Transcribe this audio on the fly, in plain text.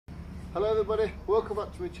Hello everybody, welcome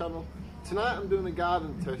back to my channel. Tonight I'm doing a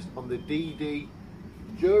garden test on the DD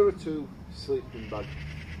Jura 2 sleeping bag.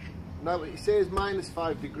 Now it says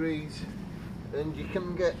 -5 degrees and you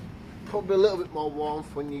can get probably a little bit more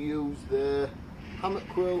warmth when you use the hammock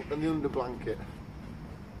quilt and the under blanket.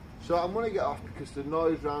 So I'm going to get off because the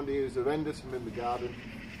noise around here is horrendous. I'm in the garden.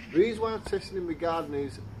 The reason why I'm testing in my garden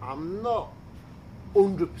is I'm not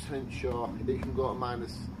 100% sure it can go to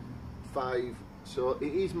 -5. So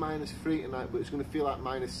it is -3 tonight, but it's going to feel like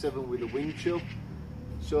 -7 with a wind chill.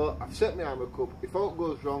 So I've set my hammock up. If all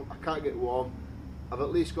goes wrong, I can't get warm, I've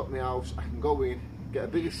at least got my house. I can go in, get a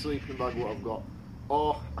bigger sleeping bag what I've got,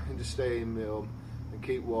 or I can just stay in my home and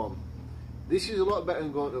keep warm. This is a lot better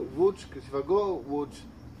than going to woods, because if I go to woods,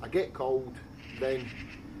 I get cold, then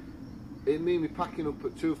it means me packing up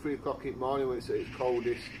at 2-3 o'clock in the morning when it's at its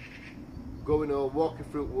coldest, going home, walking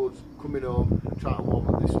through the woods, coming home, and trying to warm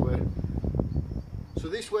up this way. So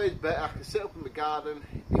this way is better. I can set up in the garden.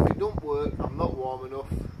 If it don't work, I'm not warm enough,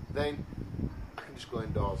 then I can just go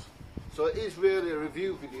indoors. So it is really a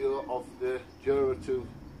review video of the Jura 2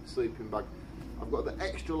 sleeping bag. I've got the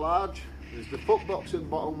extra large. There's the foot box at the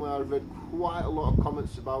bottom where I've read quite a lot of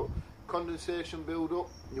comments about condensation build up.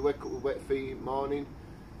 You wake up with wet feet in the morning.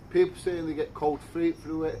 People saying they get cold feet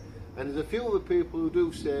through it. And there's a few other people who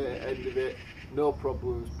do say at the end of it, no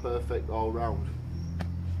problems, perfect all round.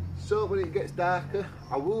 So when it gets darker,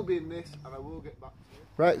 I will be in this and I will get back to you.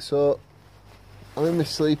 Right, so I'm in my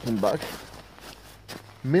sleeping bag.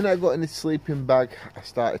 The minute I got in this sleeping bag, I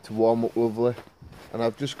started to warm up lovely. And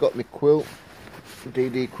I've just got my quilt,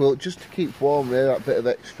 DD quilt, just to keep warm really, that bit of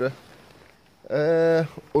extra.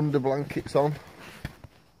 Under blankets on.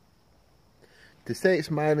 They say it's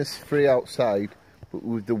 -3 outside, but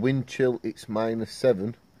with the wind chill it's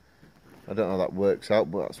 -7. I don't know how that works out,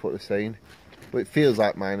 but that's what they're saying. But it feels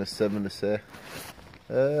like -7 to say.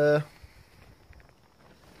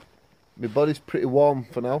 My body's pretty warm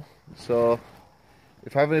for now, so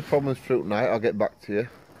if I have any problems through tonight, I'll get back to you.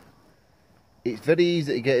 It's very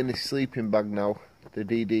easy to get in this sleeping bag now, the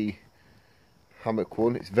DD hammock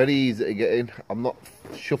one. It's very easy to get in. I'm not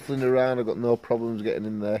shuffling around, I've got no problems getting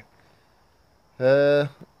in there.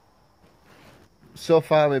 So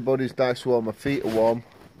far my body's nice warm, my feet are warm.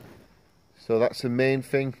 So that's the main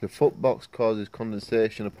thing. The foot box causes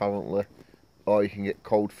condensation apparently, or you can get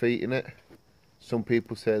cold feet in it. Some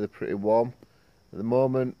people say they're pretty warm. At the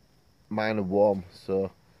moment, mine are warm,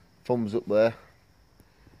 so thumbs up there.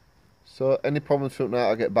 So any problems through tonight,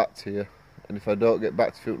 I'll get back to you. And if I don't get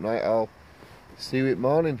back to you tonight, I'll see you in the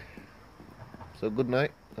morning. So good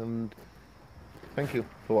night, and thank you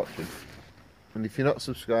for watching. And if you're not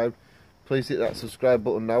subscribed, please hit that subscribe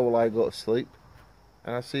button now while I go to sleep.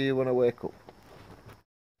 And I'll see you when I wake up.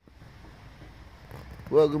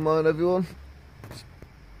 Well, good morning everyone.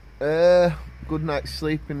 Good night's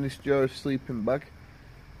sleep in this Jura sleeping bag.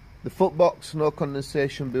 The foot box, no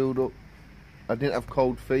condensation build up. I didn't have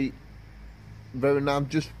cold feet. Very nice. I'm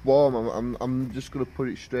just warm. I'm just gonna put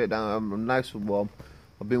it straight down. I'm nice and warm.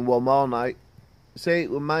 I've been warm all night. Say it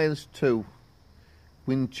was -2,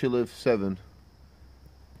 wind chill of 7,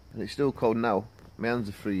 and it's still cold now. My hands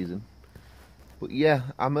are freezing. But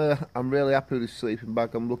yeah, I'm really happy with this sleeping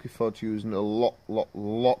bag. I'm looking forward to using it a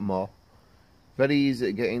lot more. Very easy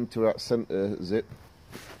to get into that centre zip.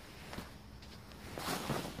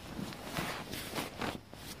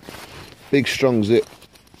 Big strong zip.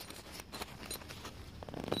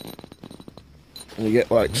 And you get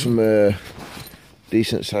like some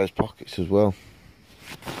decent sized pockets as well.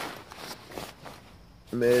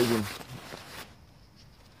 Amazing.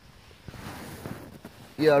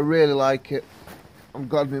 Yeah, I really like it. I'm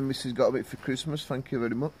glad my missus got a bit for Christmas, thank you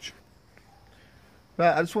very much.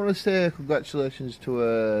 Right, I just want to say congratulations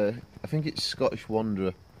to, I think it's Scottish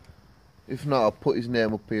Wanderer. If not, I'll put his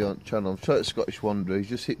name up here on the channel. I'm sure it's Scottish Wanderer. He's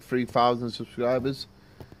just hit 3,000 subscribers.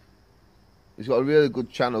 He's got a really good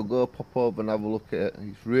channel. Go pop over and have a look at it.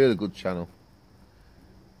 It's a really good channel.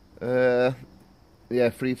 Yeah,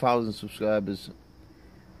 3,000 subscribers.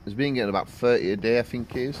 He's been getting about 30 a day, I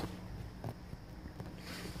think he is.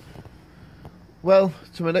 Well,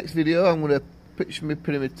 to my next video, I'm going to picture me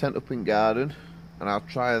putting my tent up in garden, and I'll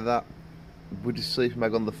try that with the sleeping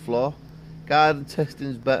bag on the floor. Garden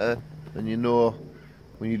testing's better, and you know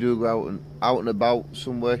when you do go out and about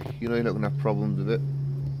somewhere, you know you're not going to have problems with it.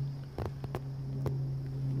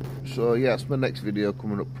 So yeah, that's my next video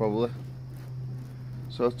coming up probably.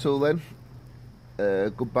 So till then,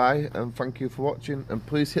 goodbye and thank you for watching, and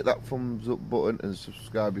please hit that thumbs up button and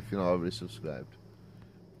subscribe if you're not already subscribed.